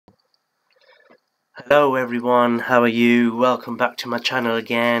Hello everyone, how are you? Welcome back to my channel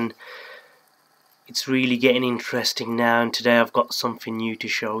again. It's really getting interesting now, and today I've got something new to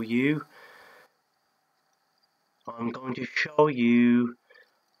show you. I'm going to show you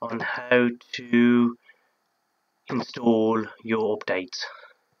on how to install your updates.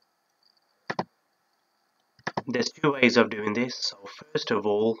 There's two ways of doing this. So first of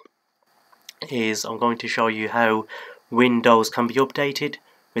all is I'm going to show you how Windows can be updated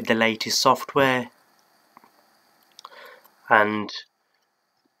with the latest software, and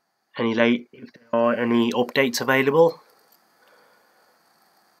if there are any updates available.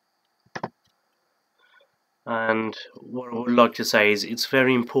 And what I would like to say is it's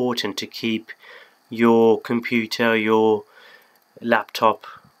very important to keep your computer, your laptop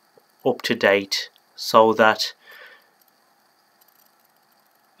up to date so that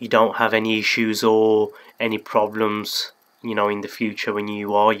you don't have any issues or any problems, in the future when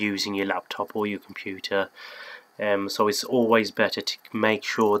you are using your laptop or your computer. So it's always better to make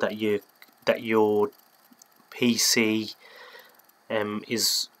sure that your PC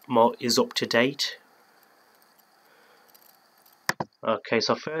is up to date. Okay,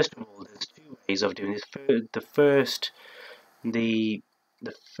 so first of all, there's two ways of doing this. The first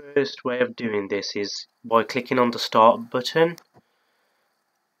way of doing this is by clicking on the start button.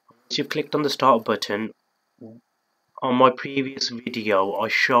 Once you've clicked on the start button, on my previous video I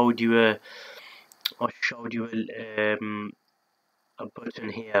showed you a button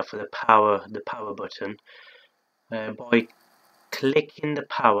here for the power button. By clicking the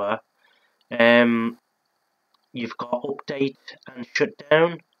power, you've got update and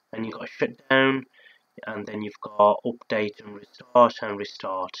shutdown, and you've got shutdown, and then you've got update and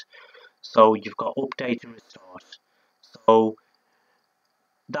restart. So you've got update and restart. So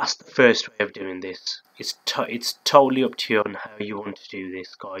that's the first way of doing this. It's totally up to you on how you want to do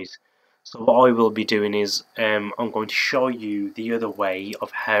this, guys. So what I will be doing is I'm going to show you the other way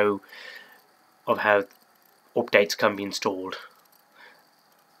of how updates can be installed.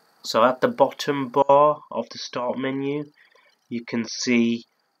 So at the bottom bar of the start menu, you can see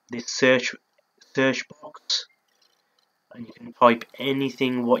this search box, and you can type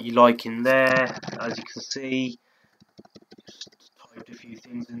anything what you like in there. As you can see, just typed a few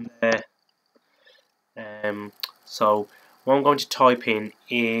things in there. So what I'm going to type in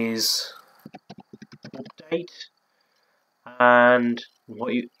is update, and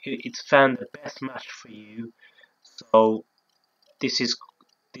it's found the best match for you. So this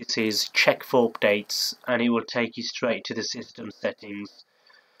is check for updates, and it will take you straight to the system settings.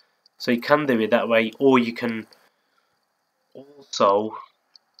 So you can do it that way, or you can also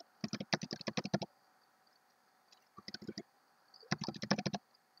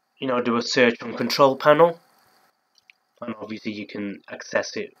do a search on control panel, and obviously you can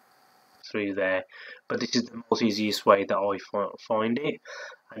access it through there, but this is the most easiest way that I find it.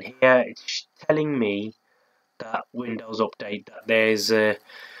 And here it's telling me that Windows Update, that there's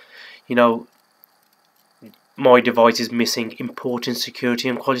my device is missing important security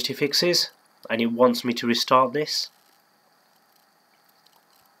and quality fixes, and it wants me to restart this.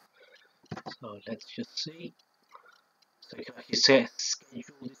 So let's just see. So you can actually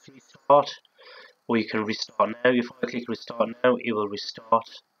schedule this restart, or you can restart now. If I click restart now, it will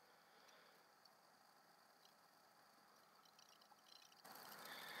restart.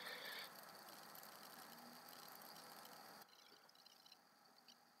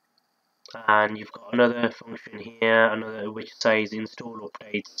 And you've got another function here, which says install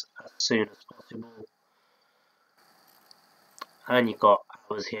updates as soon as possible. And you've got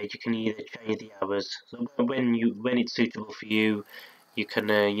hours here. You can either change the hours, so when it's suitable for you, you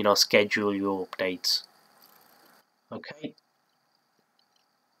can schedule your updates. Okay.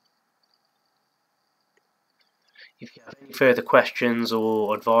 If you have any further questions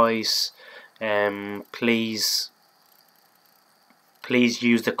or advice, please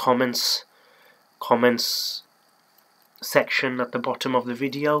use the comments section at the bottom of the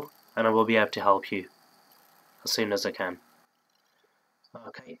video, and I will be able to help you as soon as I can.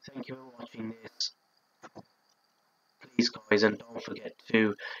 Okay, thank you for watching this. Please, guys, and don't forget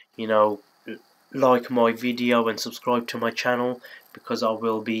to like my video and subscribe to my channel, because I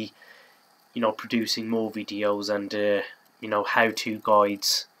will be producing more videos and how-to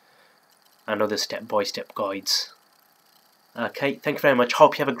guides and other step-by-step guides. Okay, thank you very much.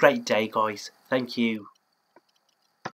 Hope you have a great day, guys. Thank you.